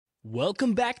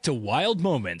Welcome back to Wild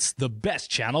Moments, the best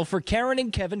channel for Karen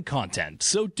and Kevin content,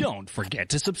 so don't forget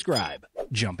to subscribe.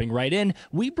 Jumping right in,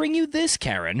 we bring you this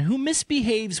Karen who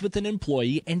misbehaves with an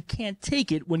employee and can't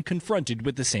take it when confronted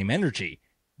with the same energy.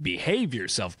 Behave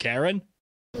yourself, Karen.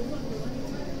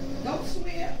 Don't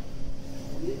swear.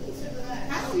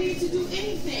 I don't need to do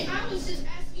anything. I was just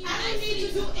asking you. I don't need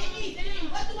to do anything.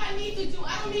 What do I need to do?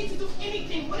 I don't need to do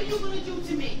anything. What are you going to do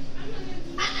to me?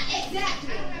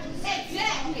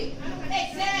 Exactly.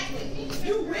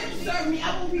 You will serve me.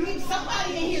 I will believe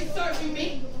somebody in here serving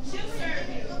me. She'll serve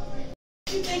you.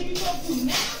 You think you're going to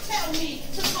now tell me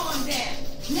to calm down.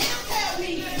 Now tell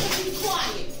me to be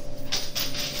quiet.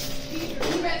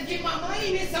 You better get my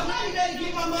money, miss. Somebody better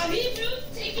get my money.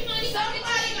 Take your money.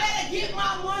 Somebody better get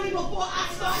my money before I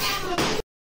start asking them.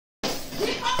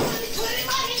 Get my money, put it in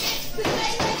my hand. The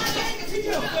same way I gave it to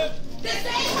you. The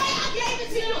same way I gave it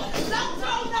to you. Don't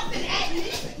throw nothing at me.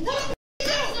 What do you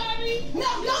do? Sorry. No,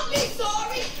 don't be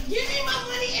sorry. Give me my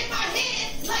money in my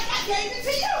hand like I gave it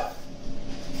to you.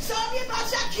 Sorry about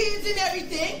your kids and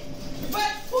everything, but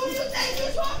who do you think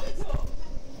you're talking to?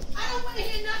 I don't want to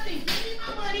hear nothing. Give me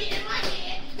my money in my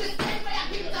hand. The same way I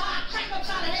give it to her, I crack up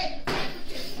out of head.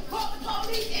 Call the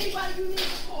police, anybody you need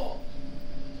to call.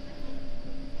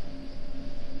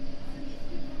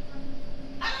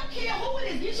 I don't care who it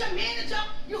is. Get your manager,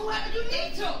 whoever you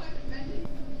need to.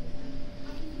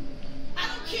 I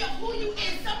don't care who you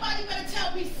is. Somebody better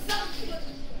tell me something.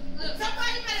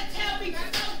 Somebody better tell me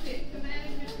something.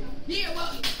 Yeah,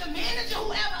 well, the manager,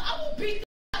 whoever, I will beat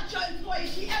the out your employee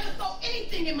if she ever throw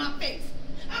anything in my face.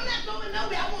 I'm not going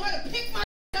nowhere. I want her to pick my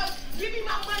up, give me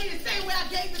my money the same way I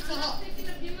gave it to her. I'm not picking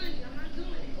up your money. I'm not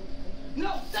doing it.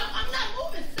 No, I'm not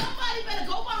moving. Somebody better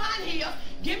go behind here,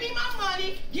 give me my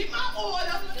money, get my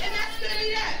order, and that's gonna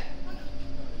be that.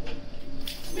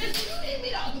 Mister, you need me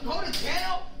to go to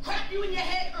jail, crack you in your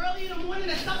head early in the morning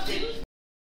or something?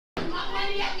 My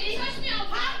money at me? Touch me, I'll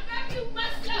grab you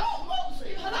myself. No, move.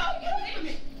 Hello, get away from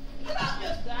me. Hello,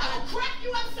 I'll crack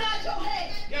you upside your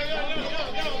head. Yo.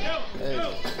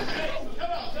 Hey,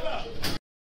 come on.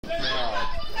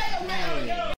 Play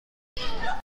around.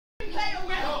 Play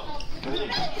around.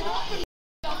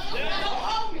 Don't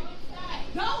hold me.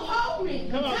 Don't hold me.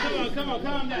 Come on,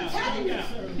 calm down.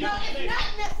 No, it's not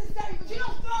necessary, but you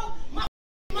don't throw my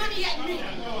money at me.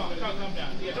 Calm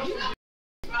down. Yeah, You don't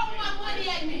throw my money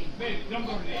at me. baby, don't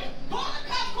go there. Call the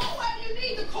cop, call whoever you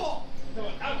need to call. Come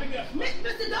on, I'll pick it up.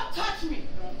 Mister, don't touch me.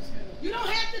 You don't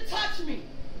have to touch me.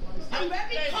 I'm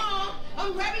very calm.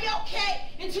 I'm very okay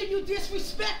until you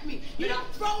disrespect me. You don't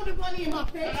throw the money in my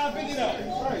face. I'll pick it up.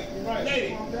 Right.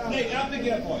 Lady, I'll pick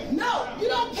it up for you. No, you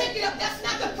don't pick it up. That's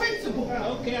not the principle.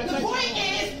 Okay, The point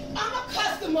is, I'm a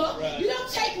customer. Right. You don't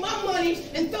take my money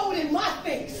and throw it in my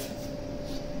face.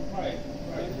 Right.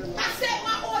 I said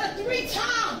my order 3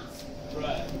 times.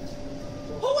 Right.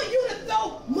 Who are you to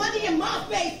throw money in my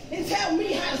face and tell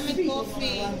me how to speak?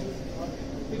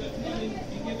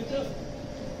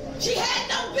 She had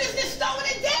no business throwing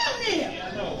it down there. Yeah,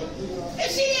 I know.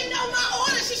 If she didn't know my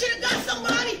order, she should have got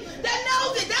somebody that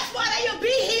knows it. That's why they'll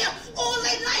be here all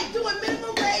their life doing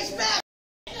minimum wage fast.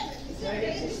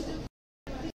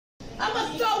 I'm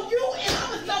going to throw you and I'm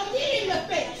going to throw me in your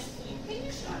face.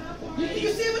 You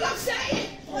see what I'm saying?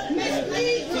 Miss,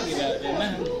 please.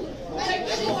 Take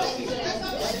this one.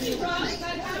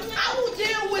 I will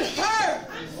deal with her.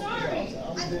 I'm sorry.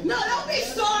 No, don't be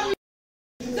sorry.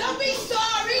 Don't be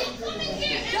sorry. Come in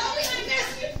here. Don't be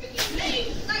Leave.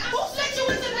 Who said you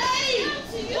was a lady?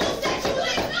 Who said you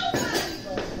was a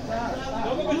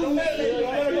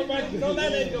Don't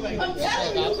let lady go back. I'm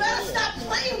telling you, you better stop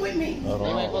playing with me.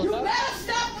 You better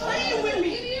stop playing with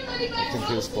me.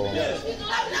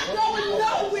 I'm not going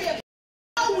nowhere.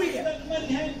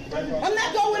 I'm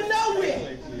not going nowhere.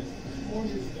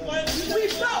 We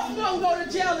both gonna go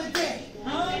to jail today.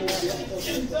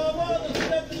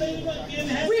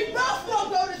 We both gonna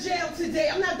go to jail today.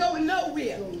 I'm not going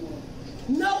nowhere.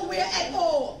 Nowhere at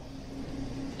all.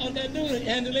 All that doing is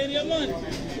hand the lady your money.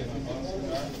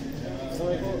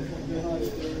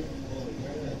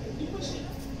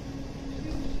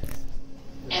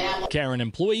 Karen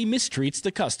employee mistreats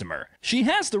the customer. She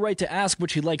has the right to ask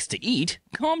what she likes to eat.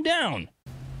 Calm down.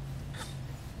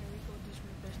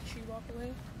 Does she walk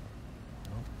away?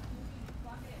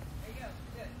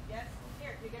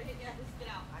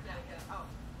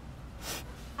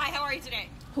 Hi, how are you today?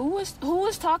 Who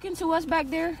was talking to us back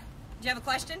there Do you have a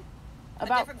question? A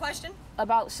About- different question?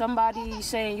 about somebody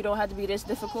saying you don't have to be this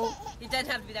difficult? It doesn't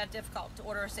have to be that difficult to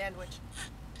order a sandwich.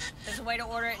 There's a way to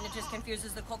order it, and it just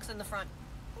confuses the cooks in the front.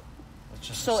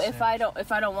 So if I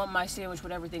don't want my sandwich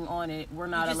with everything on it, we're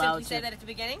not You just allowed simply say to. that at the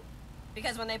beginning.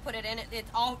 Because when they put it in, it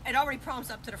already prompts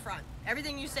up to the front.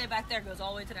 Everything you say back there goes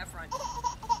all the way to that front.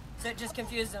 So it just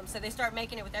confuses them. So they start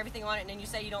making it with everything on it, and then you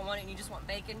say you don't want it and you just want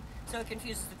bacon. So it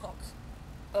confuses the cooks.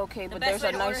 Okay, but there's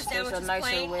a nicer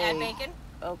way.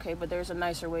 Okay, but there's a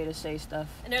nicer way to say stuff.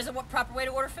 And there's a proper way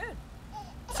to order food.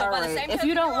 So all right. If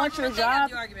you don't want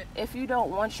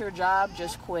your job,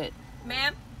 just quit.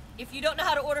 Ma'am, if you don't know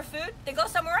how to order food, then go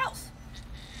somewhere else.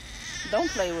 Don't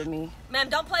play with me. Ma'am,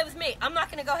 don't play with me. I'm not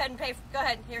going to go ahead and pay. Go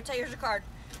ahead. Here's your card.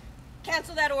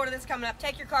 Cancel that order that's coming up.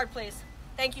 Take your card, please.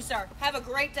 Thank you, sir. Have a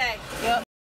great day. Yep.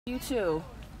 You too.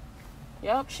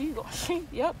 Yep.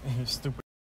 Yep. Stupid.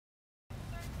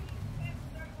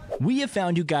 We have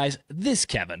found you guys this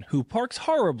Kevin, who parks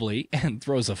horribly and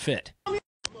throws a fit. Come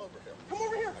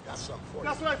over here. I got something for you.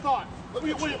 That's what I thought. Are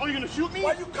you going to shoot me?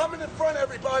 Why are you coming in front of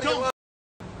everybody? Don't.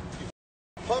 You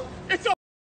punk. It's a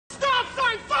stop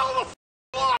sign. Follow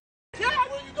the line. Where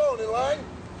are you going, in line?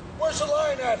 Where's the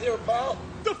line at here, pal?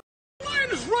 The line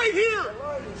is right here. The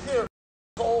line is here,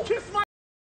 Cole. Kiss my...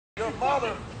 Your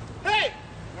mother. Hey,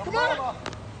 your come mama. on.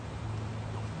 You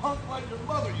punk like your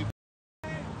mother, you...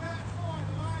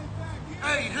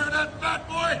 Hey, you hear that, fat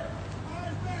boy?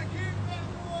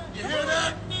 You hear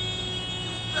that? You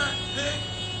fat pig.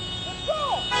 Let's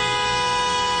go.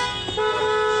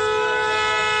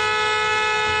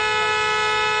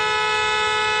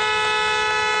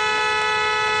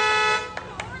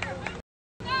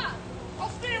 I'll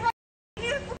stay right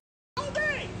here for all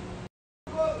day.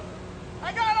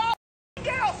 I got all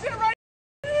day. I'll sit right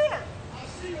here. I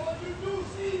see all you do,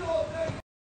 see all day.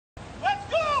 Let's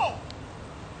go.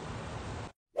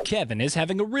 Kevin is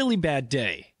having a really bad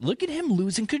day. Look at him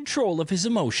losing control of his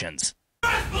emotions.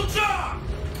 Stressful job!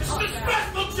 This is a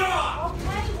stressful job!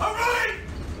 Okay. All right!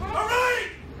 All right!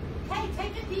 Hey,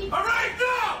 take a deep. All right,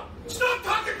 now! Stop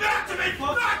talking back to me!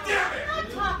 God damn it! I'm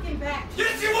not talking back.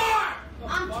 Yes, you are!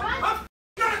 I'm trying. I'm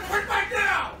gonna quit right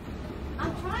now!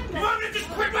 I'm trying to. You want me to just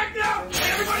quit right now?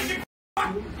 Hey, everybody can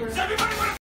does everybody want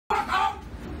to fuck home?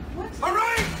 What's All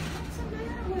right? the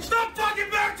matter with Stop talking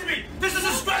back to me! This is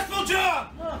a stressful job!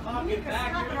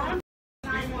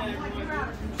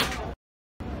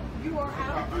 You are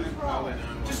out of control.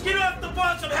 Just get off the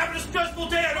bus. I'm having a stressful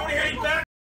day. I don't want to hear you back.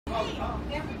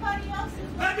 Everybody else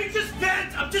is. Let me just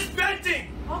vent. I'm just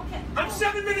venting. Okay. I'm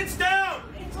 7 minutes down.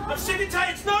 I'm sick and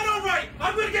tired. It's not all right.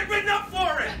 I'm going to get written up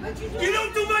for it. But You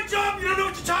don't do my job. You don't know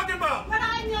what you're talking about. But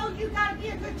I know you gotta be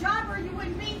a good job or you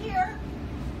wouldn't be here.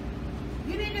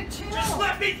 You need to chill. Just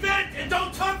let me vent and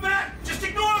don't talk back. Just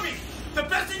ignore me. The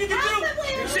best thing you can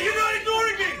do. See, you're not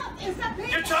ignoring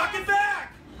me. You're talking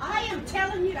back. I am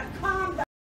telling you to calm down.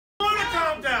 I want to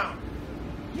calm down.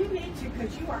 You need to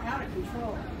because you are out of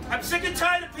control. I'm sick and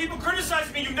tired of people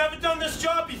criticizing me. You've never done this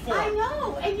job before. I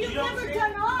know, and you've never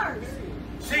done ours.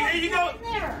 See, there you go.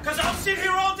 Because I'll sit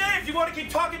here all day if you want to keep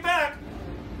talking back.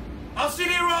 I'll sit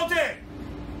here all day.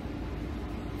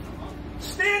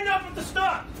 Stand up at the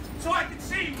stop so I can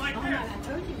see you like Oh, this. I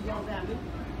told you to yell at me.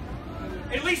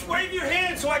 At least wave your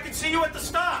hand so I can see you at the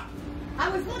stop. I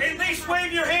was looking. At least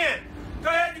wave your hand. Go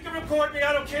ahead, you can record me.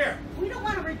 I don't care. We don't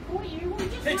want to report you. We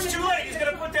just It's too late. He's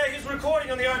going to put that his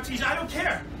recording on the RTs. I don't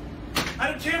care. I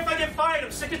don't care if I get fired.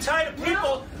 I'm sick and tired of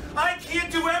people. I can't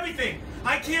do everything.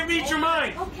 I can't read your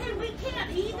mind. Okay, we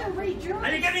can't either read your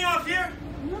Are you getting off here?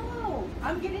 No,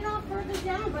 I'm getting off further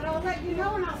down, but I'll let you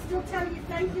know and I'll still tell you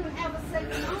thank you and have a safe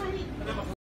night. I have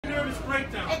a nervous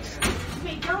breakdown. Excuse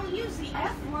me, don't use the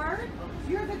F word.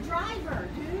 You're the driver,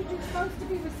 dude. You're supposed to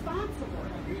be responsible.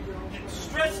 Getting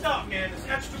stressed up, man. This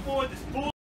extra board, this bull.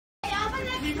 Hey, I'm an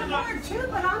extra board too,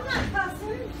 but I'm not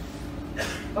cussing.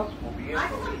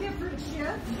 I want a different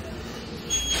shift.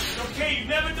 Okay, you've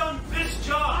never done this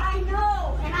job. I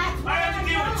know, and that's why I have to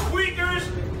deal with tweakers,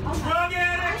 drug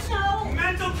addicts,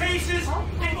 mental cases,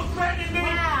 people threatening me.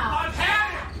 Wow. I've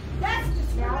had it. That's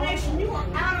discrimination. You are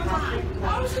out of line.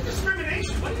 How is it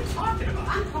discrimination? What are you talking about?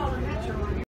 I'm calling Metro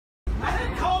on you. I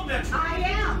didn't call Metro. I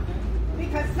am.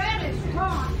 Because that is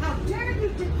wrong. How dare you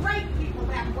degrade people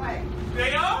that way?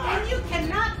 They are. And you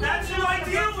cannot... That's who I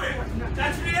deal with.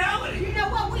 That's reality. You know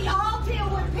what? We all deal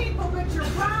with people, but you're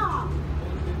wrong.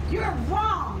 You're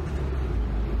wrong.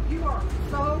 You are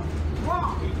so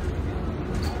wrong.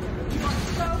 You are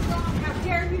so wrong. How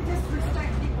dare you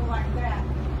disrespect people like that?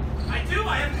 I do.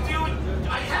 I have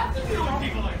to deal with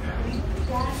people like that.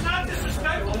 It's not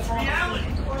disrespectful. It's reality.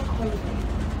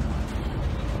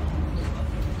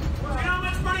 You know how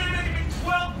much money I'm making?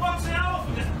 $12 an hour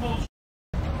for this bullshit.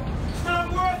 It's not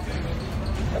worth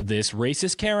it. This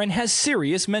racist Karen has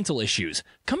serious mental issues,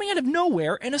 coming out of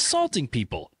nowhere and assaulting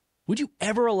people. Would you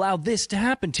ever allow this to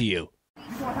happen to you?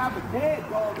 You're going to have a dead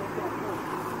dog on your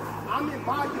foot. I'm in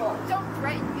my yard. Don't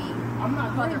threaten me. I'm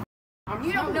not mother.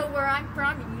 You don't telling know where I'm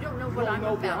from, and you don't know what I'm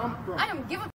about. I don't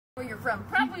give a where you're from.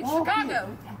 Probably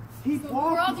Chicago. Keep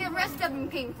walking. Where all the rest of them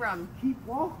came from. Keep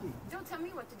walking. Don't tell me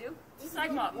what to do. It's a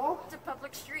sidewalk. It's a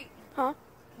public street. Huh?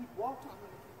 Keep walking.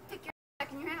 Take your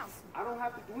back in your house. I don't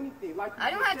have to do anything. Like I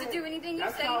don't have to do anything you say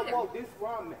That's how either. I walk. This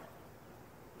where I'm at.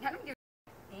 I don't give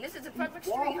a and this is a public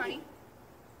street, honey.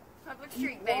 Public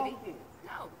street, baby.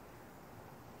 No.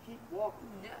 Keep walking.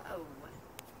 No.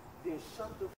 Then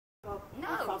shut the f up.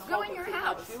 No, go in your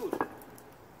house.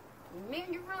 Man,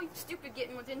 you're really stupid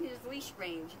getting within his leash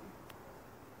range.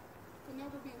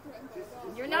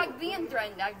 You're not being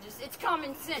threatened. It's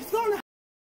common sense.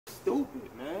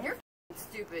 Stupid, man. You're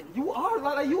stupid. You are,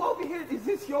 Lala. You over here. Is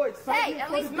this your excitement? Hey,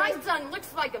 at least my son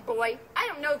looks like a boy. I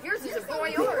don't know if yours is a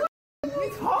boy or. What are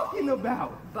you talking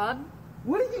about? Bub?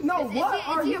 What do you know? What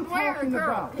are you talking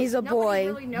about? He's a boy.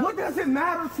 Really knows. What does it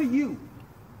matter to you?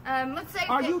 Let's say.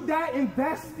 Are you that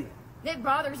invested? That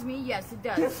bothers me. Yes, it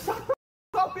does. Just shut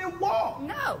the up and walk.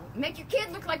 No, make your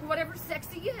kid look like whatever sex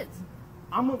he is.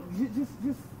 Just.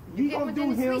 You You get gonna do within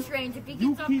his him. leash range. If he You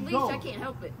gets off the keep leash, going. I can't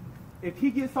help it. If he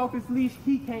gets off his leash,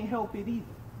 he can't help it either.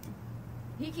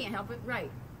 He can't help it, right?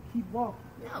 Keep walking.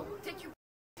 No, take your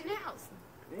in the house.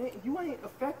 You ain't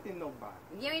affecting nobody.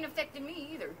 You ain't affecting me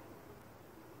either.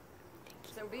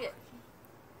 So be it.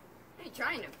 I ain't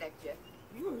trying to affect you.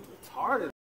 You a retarded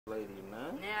lady,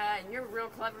 man. Nah, and you're real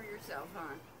clever yourself,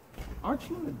 huh? Aren't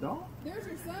you an adult? There's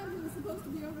your son who was supposed to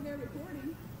be over there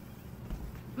recording.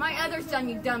 My other son,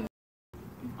 you dumb.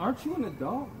 Aren't you an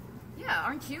adult? Yeah,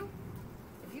 aren't you?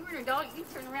 If you were an adult, you'd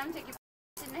turn around and take your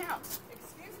in the house.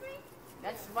 Excuse me?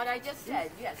 That's what I just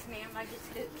said. Yes, ma'am, I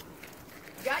just did.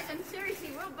 Guys, I'm serious.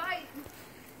 He will bite.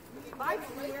 Bite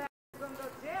you, you're going to go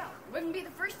to jail. Wouldn't be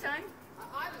the first time.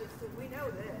 Obviously, we know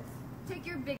this. Take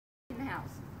your big in the house.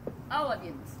 All of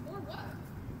you. Or what?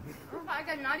 Oh, I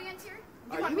got an audience here?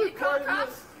 Do Are you want you me to call recording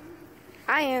cops? this?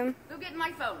 I am. Go get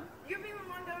my phone. You're being the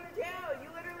one going to jail. You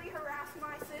literally harassed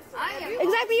my sister. I am.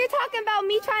 Exactly. You're talking about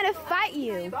me trying to fight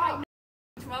you. Stop.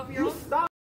 12-year-old. You stop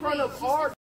in front of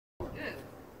our.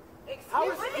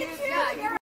 Excuse me?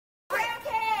 You're a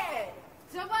crackhead.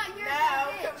 So what? You're a No,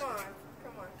 bitch.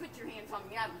 come on. Put your hands on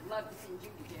me. I'd love to send you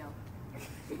to jail.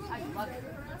 I'd love it.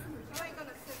 You ain't going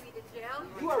to send me to jail.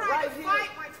 You are right to here. fight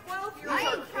my 12-year-old. I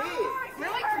ain't kid.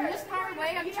 really from this far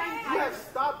away. I'm trying to You fight have her.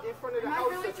 stopped in front of the Am I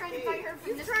house really as trying to fight her kids. from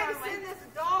You this tried far to away? send this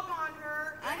dog on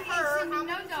her. I and ain't her. sending How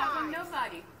no many dog on times?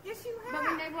 nobody. Yes, you have. But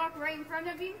when they walk right in front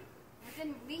of you,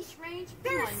 within leash range,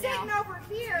 They're come on sitting now. over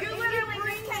here. You and literally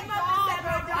bring just came the up and said,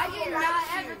 dog "My I over did here." not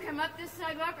ever come up this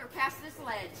sidewalk or past this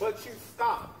ledge. But you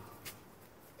stopped.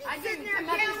 I didn't there come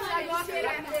up this yelling sidewalk and or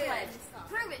up shit. this ledge.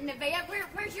 Prove it, Nevaeh.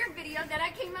 Where's your video that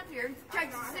I came up here and tried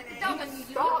to sit the dog on you,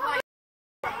 you little liar.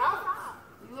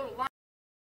 You little liar.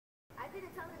 I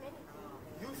didn't tell them anything.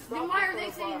 You stopped. Then why are in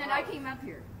they front of saying our that I house. came up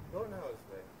here? Go in the house,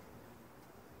 babe.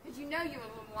 Because you know you're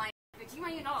a little liar, but you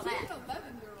ain't all She's that. an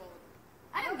 11-year-old.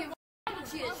 I don't give a what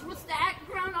she is. She wants to act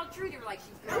around, I'll treat her like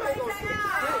she's good.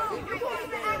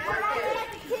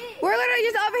 We're literally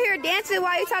just over here dancing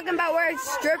while you're talking about we're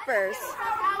strippers.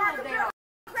 How old they are.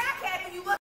 Crackhead and you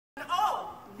look old.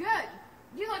 Good.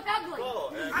 You look ugly.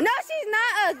 No, she's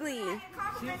not ugly.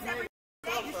 Compliments every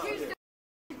Your shoes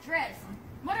don't dress.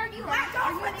 What are you? I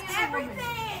Are go you with a man or a woman?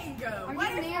 everything. Are What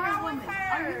you a is man or a wrong woman? with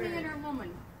Are you her? a man or a woman?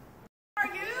 Are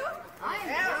you? I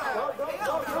am a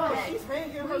girl. No, she's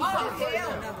hanging herself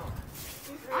right now.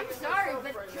 I'm sorry,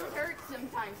 but truth hurts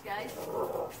sometimes, guys.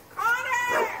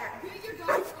 Connor! Get your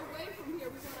dogs away from here.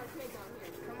 We want our kids out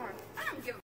here. Come on. I don't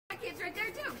give a my kid's right there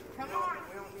too. Come on.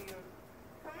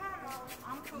 Come on, Mom.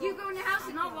 I'm cool. You go in the house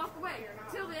and I'll walk away.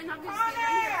 Till then, I'm just standing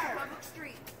right here on the public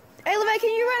street. Hey, Levaeh, can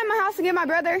you run in my house and get my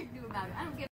brother? What do you do about it? I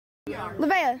don't give a f***.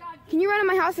 Levaeh, can you run in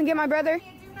my house and get my brother?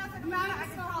 Can't do nothing about it. I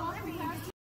can call Libby.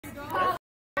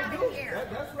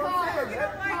 Call her.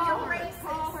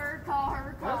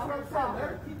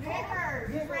 Hit her.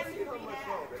 She's ready to be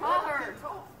that. Call her.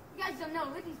 You guys don't know,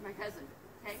 Libby's my cousin.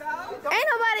 Okay? So? Ain't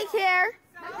nobody care.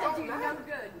 That does you no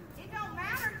good. It don't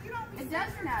matter. You don't be It does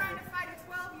sitting there matter. trying to fight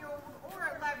a 12-year-old or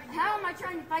 11-year-old. How am I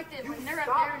trying to fight them when they're up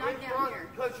there and I'm down here?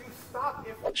 Because you stopped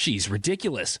in front. She's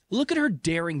ridiculous. Look at her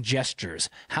daring gestures.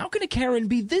 How can a Karen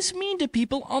be this mean to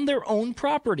people on their own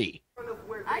property? of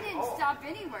where I they didn't are. stop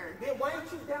anywhere. Then why ain't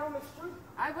you down the street?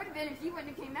 I would have been if you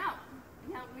wouldn't have came out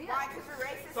and helped me Why? up. Because we're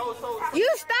racist? So. You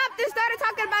stopped and started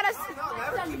talking about us. No, let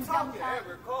her keep talking.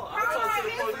 Ever call. I'll talk to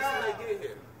the police when they get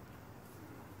here.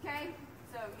 Okay?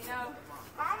 So, you know,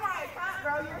 I'm like,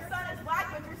 bro, your son is black,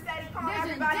 but you're steady calling there's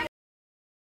a everybody.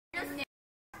 difference.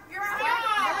 You're a There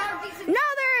hot. are decent, No,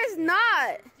 there is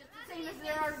not. just the same as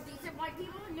there are decent white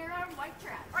people and there are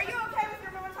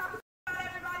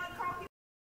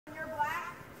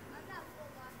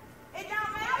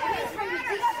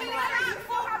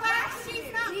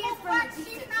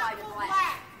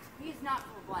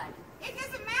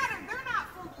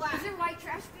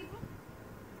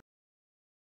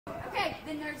Okay,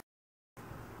 then there's...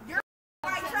 You're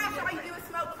white trash, all you do is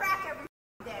smoke crack every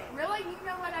day. Really? You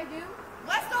know what I do?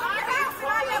 Let's go to your house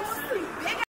and I know some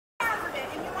big ass of it.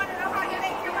 And you want to know how you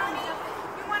make your money?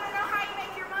 You want to know how you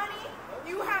make your money?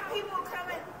 You have people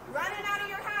coming, running out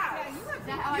of your house. You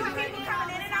have people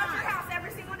coming in and out your house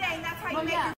every single day, and that's how you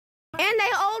make your money. And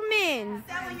they old men.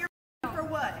 Selling your for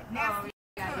what? Nasty.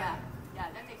 Yeah,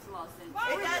 that makes a lot of sense.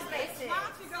 It does make sense. Why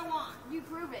don't you go on? You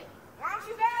prove it. Why don't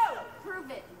you go?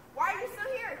 Prove it. Why are you still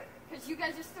here? Because you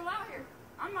guys are still out here.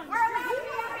 I'm on the We're street. allowed to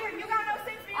be out here. You got no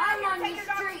sense being out I'm here. on Take the your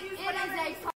dog to street. use It whatever is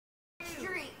you a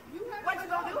street. What you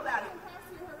gonna do about it?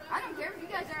 I don't care if you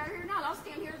guys are out here or not. I'll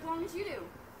stand here as long as you do.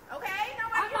 Okay?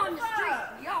 Nobody I'm on the street.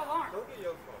 Y'all aren't. Don't get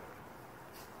your phone.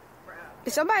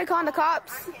 Is somebody calling the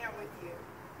cops? I can't with you.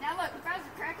 Now look, if I was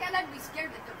a crackhead, I'd be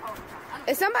scared that they're calling the cops.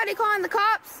 Is somebody calling the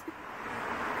cops?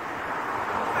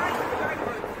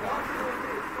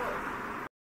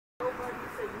 Nobody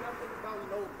say nothing about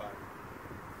nobody.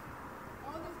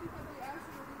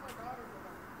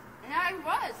 And I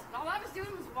was. All I was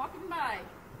doing was walking by.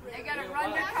 They gotta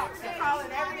run their cops. They're calling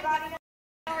everybody.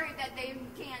 Sorry that they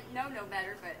can't know no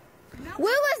better, but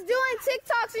We was doing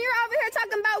TikToks and you're over here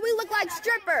talking about we look like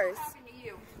strippers. I'm talking to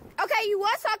you. Okay, you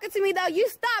was talking to me though. You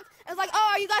stopped. It was like, oh,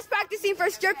 are you guys practicing for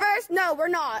strippers? No, we're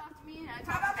not. Talk to me and I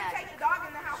How talk about you back. take the dog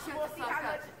in the house and Shut we'll the see fuck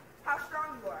up. how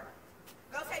strong you are.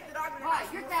 Go take the dog in the Why?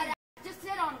 house. You're fat ass. Just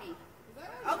sit on me.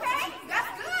 Okay,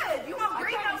 that's good. You won't I'd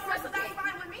breathe no probably more, so that's suffocate.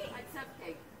 fine with me. I'd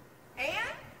suffocate.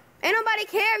 And? Ain't nobody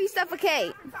care if you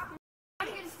suffocate. I'm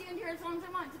gonna stand here as long as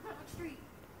I want. It's a public street.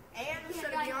 And you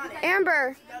should be on it.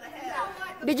 Amber, Go to hell.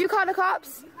 did you call the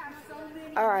cops?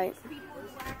 All right.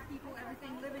 Black people,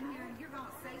 everything living here, and you're gonna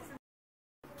say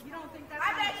something. You don't think that's...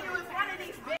 I bet you if one of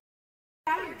these bitches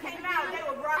out here came out, they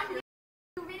would rock your...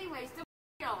 Anyway, still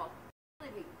y'all.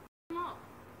 Libby. Come on.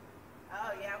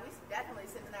 Oh yeah, we definitely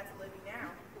sending that to Libby now.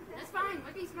 That's fine.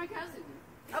 Libby's my cousin.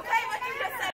 Okay, what you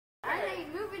just said? I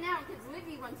ain't moving out because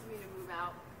Libby wants me to move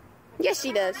out. Yes,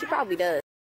 she does. She probably does.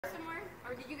 Somewhere?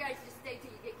 Or did you guys just stay till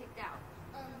you get kicked out?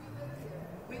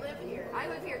 We live here. I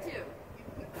live here too.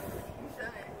 You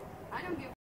shouldn't. I don't give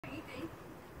a anything.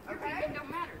 Your Okay. opinion don't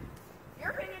matter.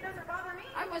 Your opinion doesn't bother me.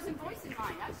 I wasn't voicing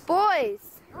mine. Boys,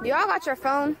 do y'all got your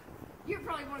phone? You're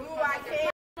probably one of the Ooh, ones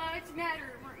I that lives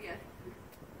matter, weren't you?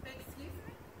 Excuse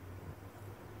me?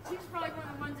 She was probably one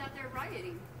of the ones out there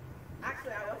rioting.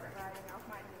 Actually, I wasn't riding. I was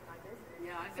minding my business.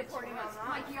 Yeah, I bet she Supporting was. online.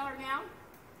 Like you are now?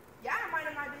 Yeah, I'm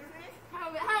minding my business.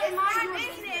 How It's am my I your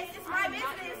business. It's my I'm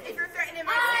not business. your If you're threatening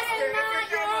my I sister, am if not you're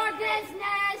your threatening...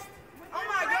 business! Oh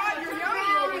my God, you're Turn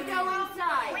around and go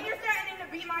inside. When you're threatening to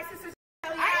beat my sister's...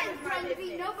 I didn't threaten to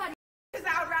beat nobody. Because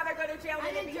I would rather go to jail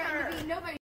I than to didn't beat threaten her. to beat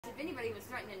nobody. If anybody was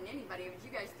threatening anybody, it was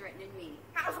you guys threatening me.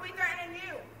 How's we threatening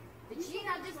you? Did she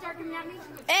not just start coming at me?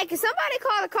 She was... Hey, can somebody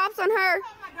call the cops on her?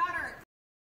 Oh my daughter.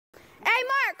 Hey,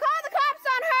 Mark, call the cops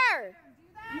on her.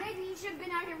 Maybe you should have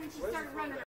been out here when she started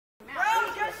running her mouth.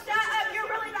 Bro, just shut up. You're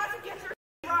really about to get your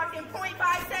rocked in 0.5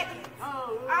 seconds.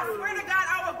 Oh, I swear to God,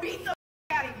 I will beat the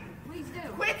out of you. please do.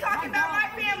 Quit talking about my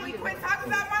family. Quit talking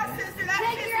about my sister. That's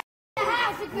Take your ass to the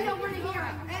house if you don't want to hear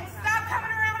it. And stop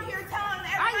coming around here telling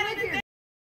I everybody live here.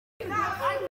 that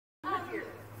I live here.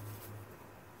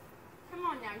 Come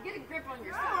on now, get a grip on No,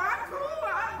 yourself. I'm cool.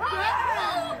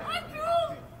 I'm cool.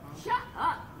 Shut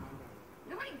up.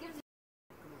 Nobody gives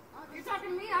a You're talking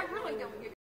to me, I really don't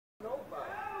give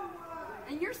a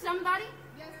And you're somebody?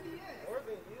 Yes, he is. More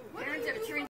than you. Parents have a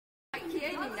trained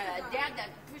kid and a dad that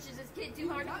pushes his kid too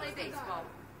hard to play baseball.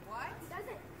 What? Doesn't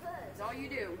good. That's all you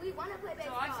do. We want to play That's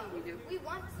baseball. all I've seen you do. We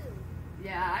want to.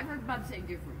 Yeah, I've heard Bub say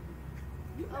different.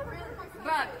 Oh, really?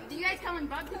 Bub, do you guys call him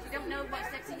Bub because you don't know what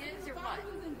sex he is or what?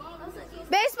 Also, he's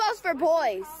Baseball's for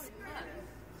boys.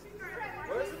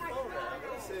 Where's the phone at? I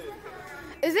gotta see it.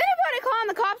 Is anybody calling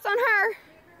the cops on her?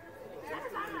 trying to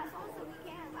find my phone so we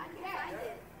can, but I can't find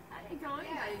it. I didn't call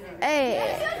anybody.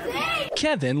 Hey.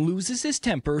 Kevin loses his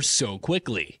temper so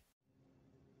quickly.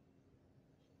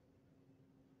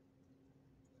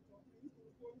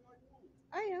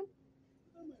 I am.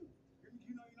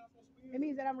 It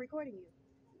means that I'm recording you.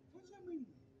 What does that mean?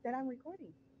 That I'm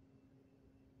recording.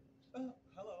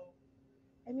 Hello.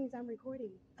 It means I'm recording.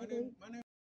 My name.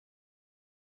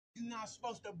 You're not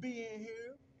supposed to be in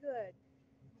here. Good.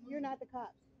 You're not the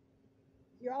cops.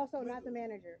 You're also not the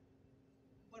manager.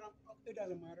 But it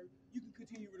doesn't matter. You can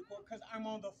continue to record because I'm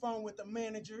on the phone with the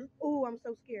manager. Ooh, I'm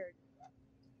so scared.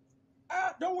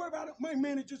 Don't worry about it. My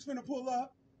manager's finna pull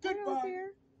up. I don't Goodbye. care.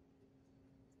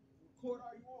 Record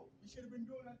all you want. You should have been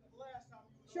doing that the last time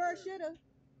you was Sure over there. should have.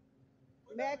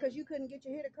 Mad because you couldn't get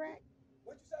your hit a crack?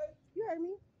 What'd you say? You heard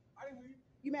me. I didn't hear you.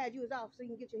 You mad you was off so you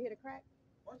can get your hit a crack?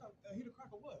 Hit a crack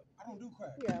or what? I don't do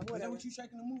crack. Yeah, whatever. Is that what you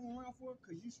shaking and moving around for?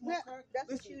 Because you smoke crack? That's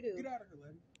Listen, what you do. Get out of here,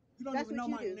 lady. You don't That's even know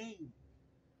what you my name.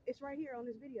 It's right here on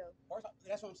this video.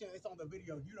 That's what I'm saying. It's on the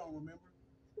video. You don't remember.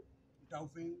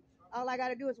 Dope fiend. All I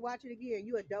gotta do is watch it again.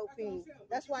 You a dope fiend.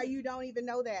 That's why you don't even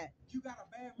know that. You got a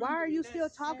bad. Why are you still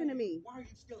talking to me? Why are you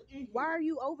still in here? Why are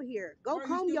you over here? Go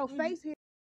comb your face here.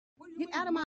 Get out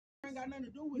of my. I ain't got nothing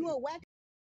to do with you it. A whack.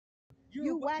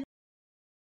 You whack.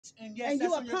 And yes, and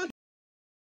that's you a punk.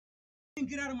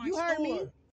 Get out of my you store. Heard me?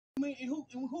 I mean, and who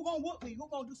gonna whoop me? Who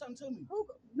gonna do something to me?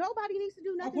 Nobody needs to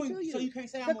do nothing to you. So you can't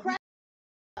say the I'm crack.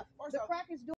 First The off, crack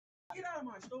is doing. Get out of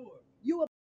my store. You a.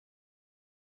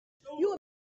 You a.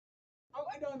 Oh,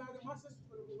 it doesn't matter. My sister's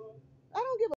gonna be up. I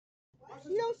don't give a.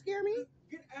 You don't scare me.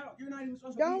 Get out. You're not even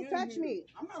supposed to Don't be touch in here. me.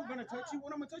 I'm not gonna touch you.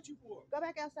 What am I gonna touch you for? Go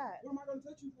back outside. What am I gonna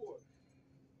touch you for?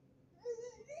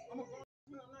 I'm not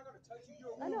gonna touch you. You're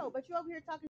a woman. I know, but you're over here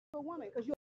talking to a woman because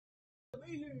you're.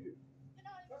 Be here.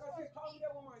 Like I said, call me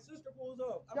that when my sister pulls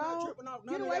up. I'm Don't not tripping off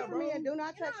none get of away that, from bro. me and do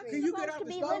not touch me. Can you get out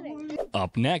the stove?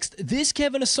 Up next, this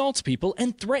Kevin assaults people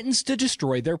and threatens to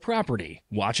destroy their property.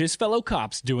 Watch his fellow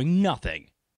cops doing nothing.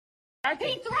 He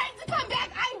threatened to come back.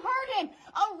 I heard him.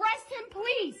 Arrest him,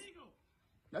 please.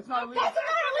 That's not illegal. That's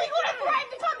not illegal to threaten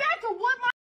to come back to whoop my.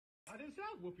 I didn't say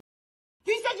I'd whoop you.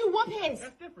 You said you whoop his.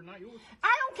 That's different, not yours.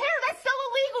 I don't care. That's still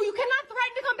illegal. You cannot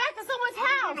threaten to come back to someone's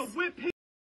house. I'm gonna whip him.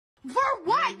 For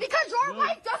what? Because your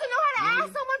wife doesn't know how to ask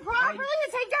someone properly to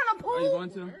take down a pool? Are you going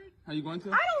to? Are you going to?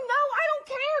 I don't know. I don't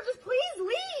care. Just please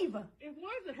leave.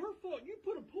 Why is it her fault? You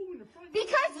put a pool in the front.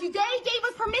 Because they gave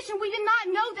us permission. We did not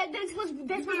know that this was. You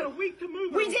had a week to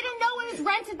move. We didn't know it was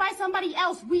rented by somebody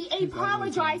else. We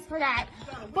apologize for that.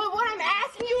 But what I'm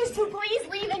asking you is to please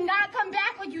leave and not come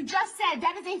back like you just said.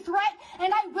 That is a threat,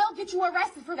 and I will get you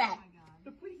arrested for that.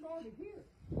 The police are already here.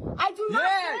 I do not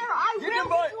care. I will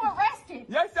get you arrested.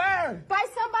 Yes, sir. By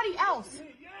somebody else.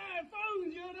 Yeah, phone,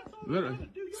 yeah, that's all Literally. you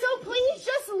gotta do. So please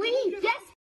just leave.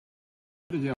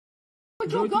 Yes.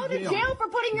 But you'll go to jail for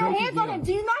putting your hands on him.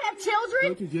 Do you not have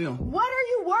children? Go to jail. What are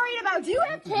you worried about? Do you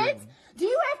have kids? Do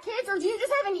you have kids or do you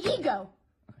just have an ego?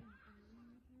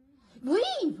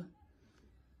 Leave.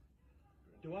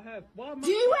 Do I have? Do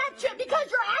you have children?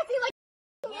 Because you're acting like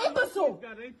an imbecile.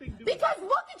 Because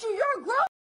look at you. You're a grown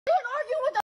man arguing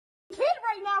with a kid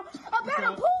right now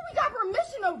about a pool we got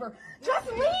permission over. Just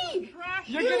leave.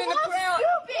 You're you getting the look crowd.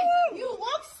 stupid. You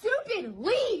look stupid.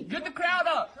 Leave. Get the crowd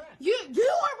up. You are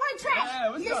one trash. Yeah,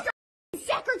 what's You're up?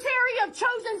 secretary of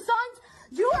chosen sons.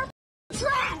 You are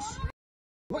trash.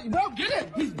 Wait, bro, get it.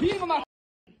 He's beating on my.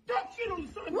 Don't shit on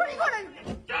the son. What are you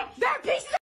gonna? That piece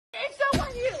of it's so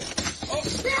on you.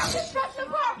 Now destruction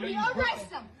property.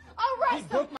 Arrest him.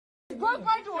 Arrest him. He broke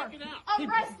my door.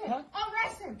 Arrest him.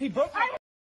 Arrest him. He broke my.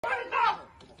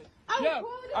 Yeah,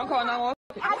 I'm calling 911.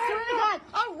 I swear to God,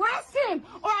 arrest him,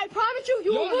 or I promise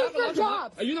you will lose your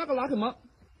job. Are you not gonna lock him up?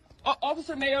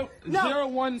 Officer Mayo, No.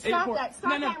 0184. Stop that.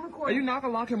 Stop that recording. Are you not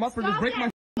gonna lock him up for Stop just break my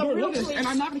that. door? Real Look at this, quick. and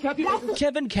I'm not gonna cap you.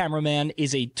 Kevin Cameraman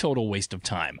is a total waste of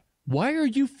time. Why are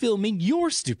you filming your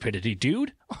stupidity,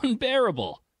 dude?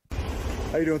 Unbearable.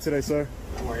 How you doing today, sir?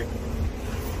 Don't worry.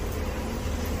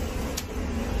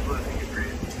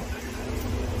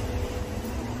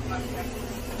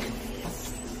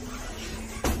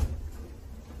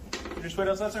 You just wait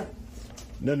outside, sir?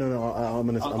 No. I'm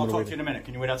gonna. I'll talk to you in a minute.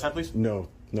 Can you wait outside, please? No.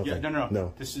 Yeah, no.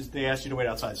 No. This is. They asked you to wait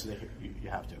outside, so you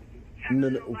have to. No.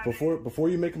 Before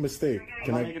you make a mistake,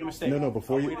 I'm not making a mistake. No.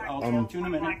 Before I'll you. wait, I'll talk to you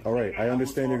in a minute. All right. I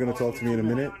understand you're gonna talk to me in a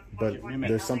minute, but Give me a minute.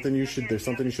 there's something you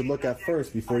should look at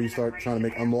first before you start trying to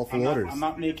make unlawful orders. I'm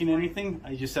not making anything.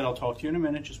 I just said I'll talk to you in a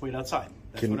minute. Just wait outside.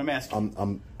 That's what I'm asking.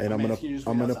 I'm asking you to just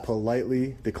I'm wait gonna outside.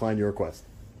 politely decline your request.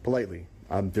 Politely.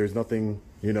 There's nothing.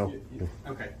 You know.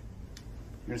 Okay.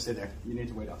 You're gonna stay there. You need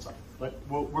to wait outside. But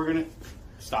we're gonna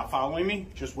stop following me.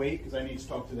 Just wait, because I need to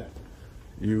talk to them.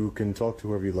 You can talk to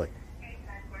whoever you like.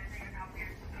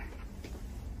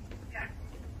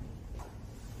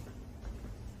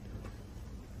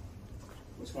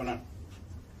 What's going on?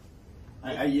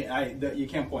 You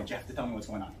can't point. You have to tell me what's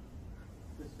going on.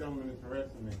 This gentleman is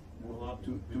harassing me. We'll have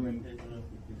to communication us.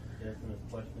 He's asking us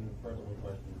questions, personal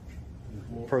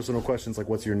questions. Personal questions like,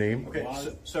 what's your name? Okay,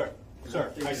 sir.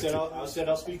 I said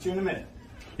I'll speak to you in a minute.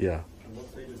 Yeah.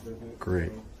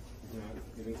 Great.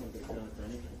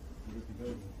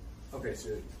 Okay,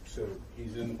 so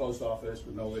he's in the post office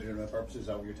with no legitimate purpose. Is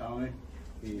that what you're telling me?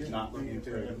 He's not looking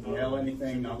to yell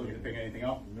anything, not looking to pick anything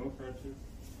up? No searches,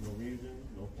 no reason,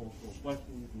 no postal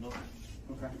questions, nothing.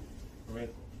 Okay.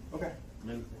 Correct. Okay.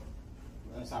 Menacing.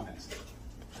 That's not menacing.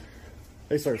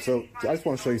 Hey, sir. So I just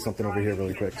want to show you something over here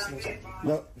really quick.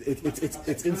 No,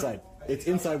 it's inside. It's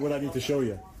inside what I need to show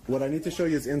you. What I need to show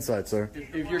you is inside, sir.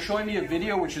 If you're showing me a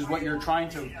video, which is what you're trying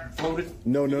to float it.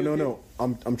 No.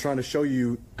 I'm trying to show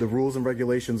you the rules and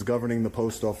regulations governing the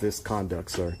post office conduct,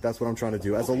 sir. That's what I'm trying to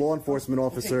do. As a law enforcement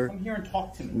officer. Come here and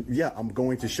talk to me. Yeah, I'm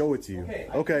going to show it to you.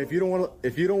 Okay. If you don't want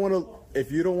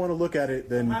to look at it,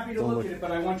 then I'm happy to look at it,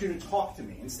 but I want you to talk to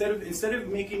me. Instead of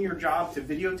making your job to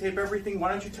videotape everything, why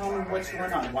don't you tell me what's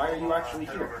going on? Why are you actually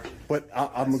here? But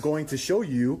I'm going to show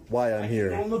you why I'm here.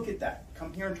 Don't look at that.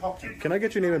 Come here and talk to me. Can I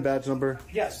get your name and badge number?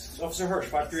 Yes, Officer Hirsch,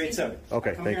 5387.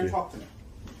 Okay, come thank here you. And talk to me.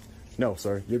 No,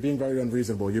 sir. You're being very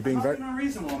unreasonable. You're being very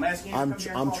unreasonable. I'm asking you to come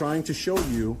here and I'm talk trying to show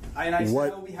you and I said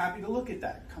what. I will be happy to look at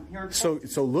that. Come here and talk.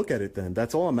 So look at it then.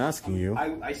 That's all I'm asking you.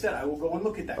 I said I will go and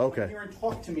look at that. Okay. Come here and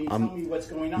talk to me. Tell me what's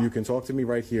going on. You can talk to me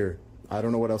right here. I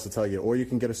don't know what else to tell you. Or you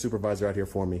can get a supervisor out here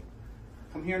for me.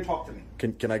 Come here and talk to me.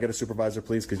 Can I get a supervisor,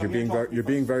 please? Because you're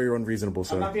being very unreasonable,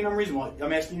 sir. I'm not being unreasonable.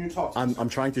 I'm asking you to talk to me. I'm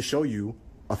trying to show you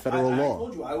a federal law. I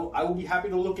told you I will be happy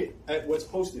to look at what's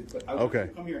posted, but I want you to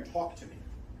come here and talk to me.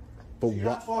 But so you're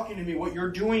not talking to me. What you're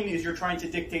doing is you're trying to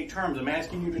dictate terms. I'm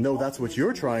asking you to. No, that's what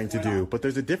you're trying to do. But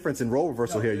there's a difference in role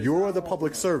reversal here. You're the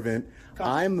public servant.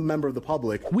 I'm the member of the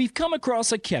public. We've come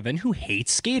across a Kevin who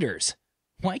hates skaters.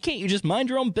 Why can't you just mind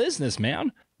your own business,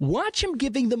 man? Watch him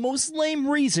giving the most lame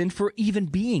reason for even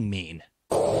being mean.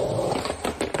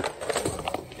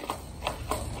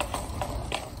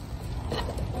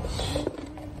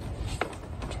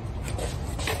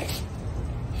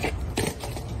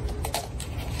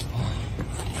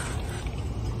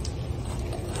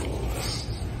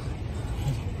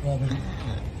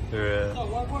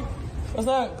 What's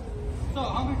up? What's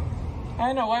up, homie? I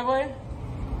ain't no white boy.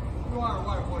 You are a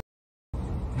white boy.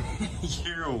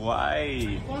 You're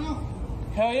white.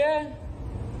 Hell yeah.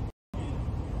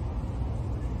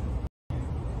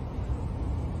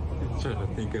 I'm trying to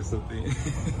think of something.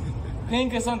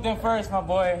 Think of something first, my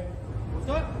boy. What's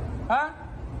up? Huh?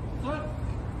 What's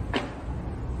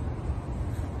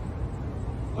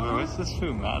up? What's this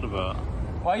food mad about?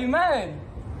 Why you mad?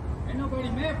 Ain't nobody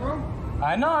mad, bro.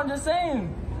 I know, I'm just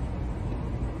saying.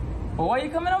 But why you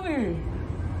coming over here?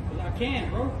 Cause I can,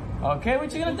 bro. Okay,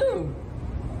 what you gonna do?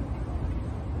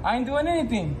 I ain't doing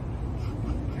anything.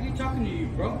 I ain't talking to you,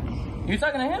 bro. You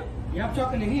talking to him? Yeah, I'm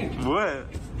talking to him. What?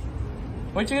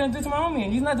 What you gonna do to my homie?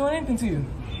 He's not doing anything to you.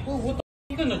 Well, what the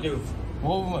you gonna do?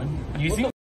 Well, you what see?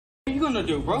 What you gonna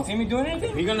do, bro? You see me doing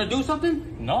anything? You gonna do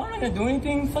something? No, I'm not gonna do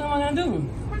anything. What am I gonna do?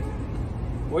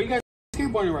 Why you guys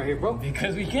skateboarding right here, bro?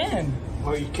 Because we can.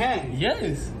 Oh, you can?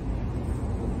 Yes.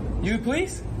 You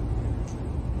police?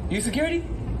 You security?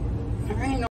 I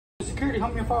ain't no security. How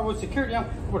many if I was security? I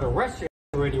would arrest you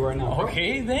already right now, bro.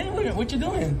 Okay, then what you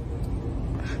doing?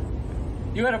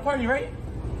 You at a party, right?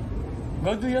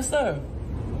 Go do your stuff.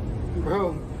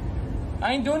 Bro.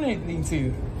 I ain't doing anything to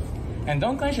you. And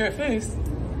don't clench your fist.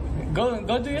 Go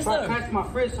do your stuff. If I clench my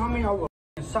fist, homie, I will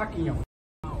sock in your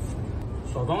mouth.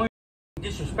 So don't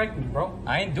disrespect me, bro.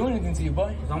 I ain't doing anything to you,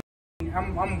 boy.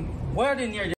 I'm well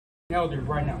near your elder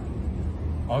right now.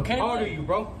 Okay. How old are you,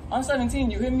 bro? I'm 17.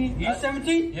 You hit me? You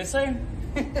 17? Yes, sir.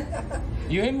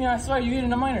 You hit me, I swear, you hit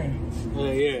in a minor.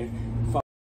 Yeah. Fuck.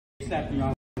 Slap me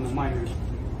on the minor.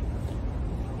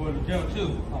 Go to jail,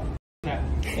 too.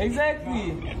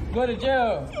 Exactly. Go to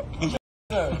jail.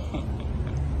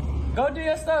 Go do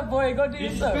your stuff, boy. Go do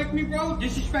your stuff. Disrespect me, bro?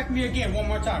 Disrespect me again one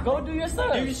more time. Go do your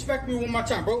stuff. Disrespect me one more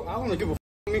time, bro. I don't want to give a f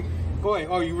me. Go ahead.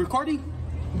 Oh, you recording?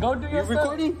 Go do your stuff. You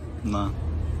recording? No.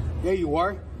 Yeah, you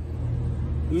are.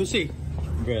 Let me see.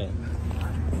 Bruh.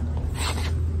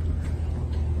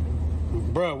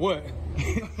 Bruh, what?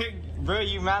 Bro,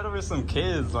 you mad over some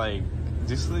kids. Like,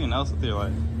 do something else with your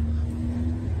life.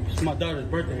 It's my daughter's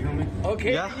birthday, homie.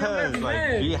 Okay. Yes,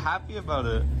 like, be happy about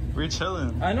it. We're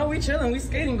chilling. I know we chilling. We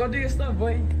skating. Go do your stuff,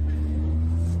 boy.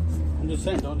 I'm just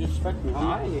saying, don't disrespect me,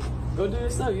 homie. Alright. Go do your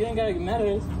stuff. You ain't gotta get mad at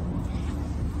us.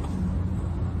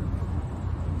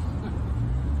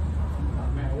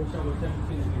 Man, I wish I was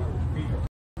 17 and I was beat up.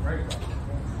 Right?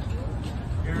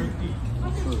 Guaranteed.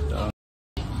 So dumb.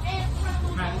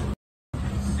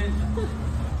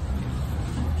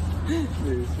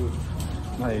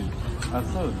 Like,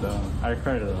 that's so dumb. I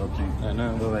recorded the whole thing. I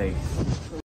know. But like,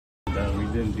 that we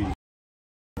didn't do.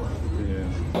 Yeah.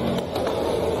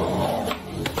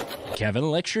 Kevin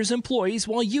lectures employees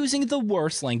while using the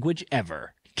worst language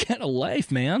ever. Get a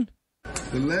life, man.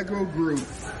 The Lego group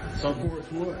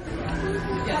supports what?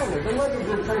 Yes, the Lego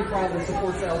group very proudly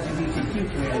supports the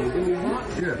LGBTQ community. Do we not?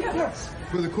 Yeah. Yes.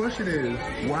 But the question is,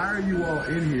 why are you all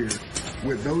in here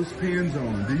with those pins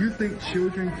on? Do you think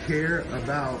children care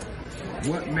about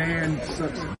what man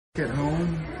sucks at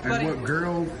home and what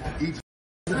girl eats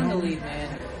at home? It's time to leave,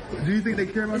 man. Do you think they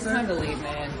care about it's that? It's time to leave,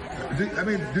 man.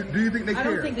 Do you think they care? I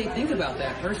don't think they think about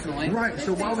that personally. Right.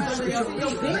 So why would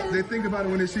they think about it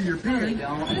when they see your pen?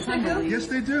 Yes,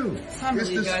 they do. It's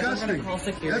disgusting.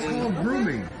 That's called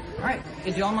grooming. All right.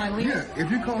 Did y'all mind leaving? Yeah.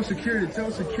 If you call security, tell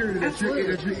security that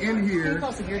you're in here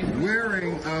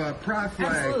wearing a pride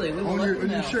flag on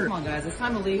your shirt. Come on, guys. It's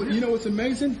time to leave. You know what's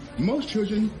amazing? Most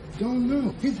children don't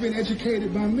know. He's been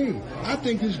educated by me. I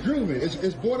think it's grooming.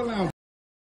 It's borderline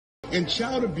and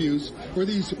child abuse for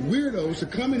these weirdos to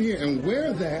come in here and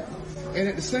wear that, and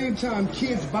at the same time,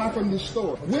 kids buy from the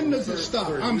store. When does it stop?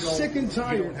 I'm sick and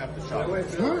tired. You don't have to shop.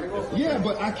 Huh? Yeah,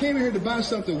 but I came in here to buy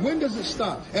something. When does it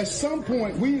stop? At some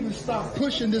point, we need to stop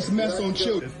pushing this mess on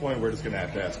children. At this point, we're just going to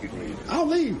have to ask you to leave. I'll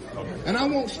leave. Okay. And I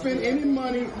won't spend any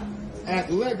money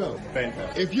at Lego.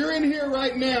 Fantastic. If you're in here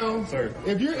right now,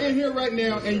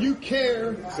 and you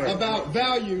care about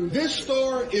value, this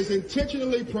store is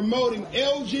intentionally promoting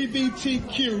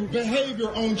LGBTQ behavior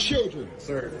on children.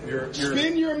 Sir, you're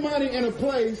spend your money in a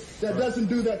place that doesn't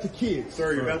do that to kids.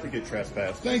 Sir, you're about to get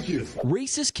trespassed. Thank you.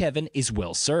 Racist Kevin is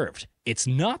well served. It's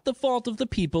not the fault of the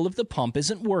people if the pump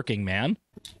isn't working, man.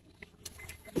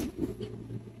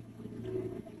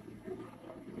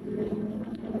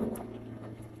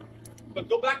 But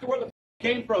go back to where the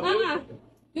came from.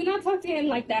 Do not talk to him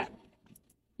like that.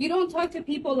 You don't talk to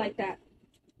people like that.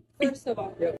 First of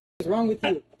all. What's wrong with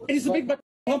you? He's a big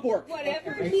pump work.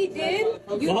 Whatever he did,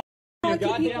 you don't talk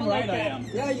to people like that.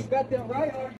 Yeah, you got them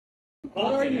right.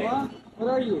 What are you, huh? What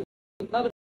are you?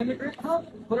 Another immigrant, huh?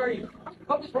 What are you?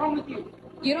 What's wrong with you?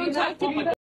 You don't talk to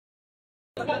people.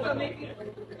 Does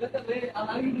that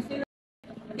allow you to say that?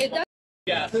 It does.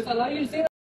 Yes. Does it allow you to say that?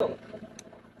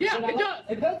 Yeah, it does.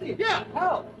 It does? Yeah.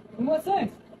 How? In what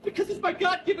sense? Because it's my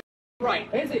God-given right.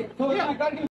 Is it? So yeah. it's my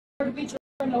God-given right to beat your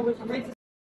friend over some racist?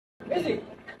 Is it?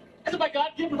 Is it my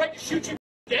God-given right to shoot you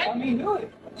dead? I mean, do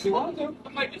it. If you want to. I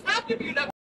might just have to be that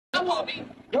want me.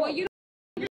 Well, you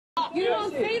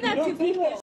don't say that to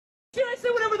people. Should I say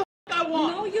whatever the I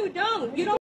want? No, you don't. You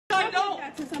don't say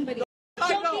that to somebody.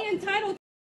 Don't be entitled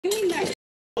to doing that.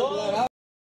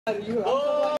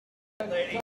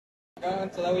 Lady.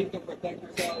 So that way you can protect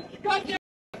yourself. Goddamn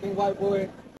white boy.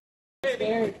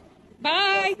 Scared.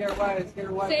 Bye.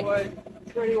 Scared white boy.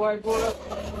 Scaredy white boy.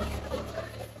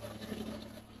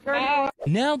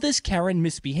 Now this Karen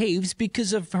misbehaves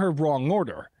because of her wrong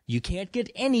order. You can't get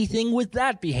anything with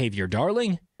that behavior,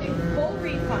 darling. Full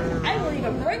refund. I won't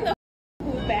even bring the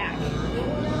food back.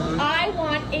 I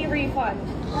want a refund.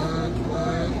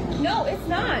 No, it's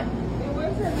not.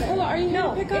 Hold on, are you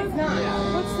no, pick up? It's not.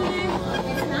 What's the name?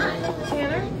 It's not.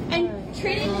 Tanner. And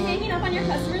hanging up on your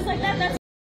customers like that, that's...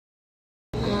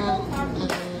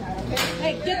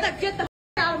 Hey, get the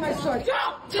out of my store.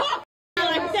 Don't talk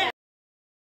like that.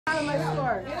 Out of my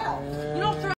store. Yeah. You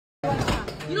don't throw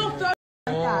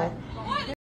like that.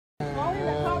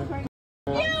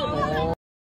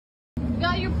 You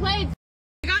got your plates.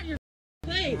 I got your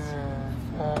plates.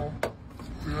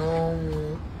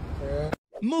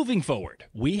 Moving forward,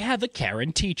 we have a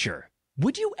Karen teacher.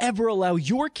 Would you ever allow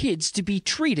your kids to be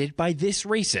treated by this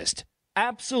racist?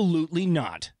 Absolutely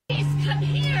not. Please come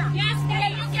here. Yes,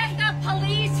 can you get the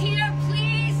police here,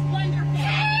 please? Wonderful.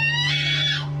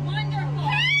 Help! Wonderful.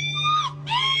 Help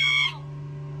me!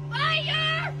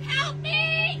 Fire! Help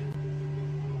me!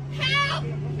 Help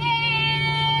me!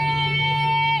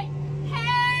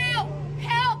 Help!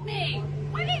 Help me!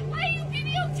 Why are you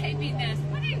videotaping this?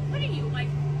 What are you like?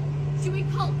 Should we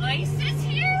call ISIS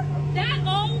here?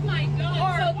 Oh my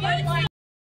God.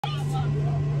 So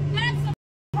that's the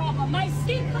problem. My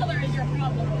skin color is your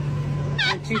problem.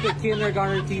 And she's a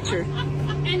kindergarten teacher.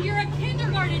 And you're a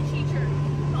kindergarten teacher.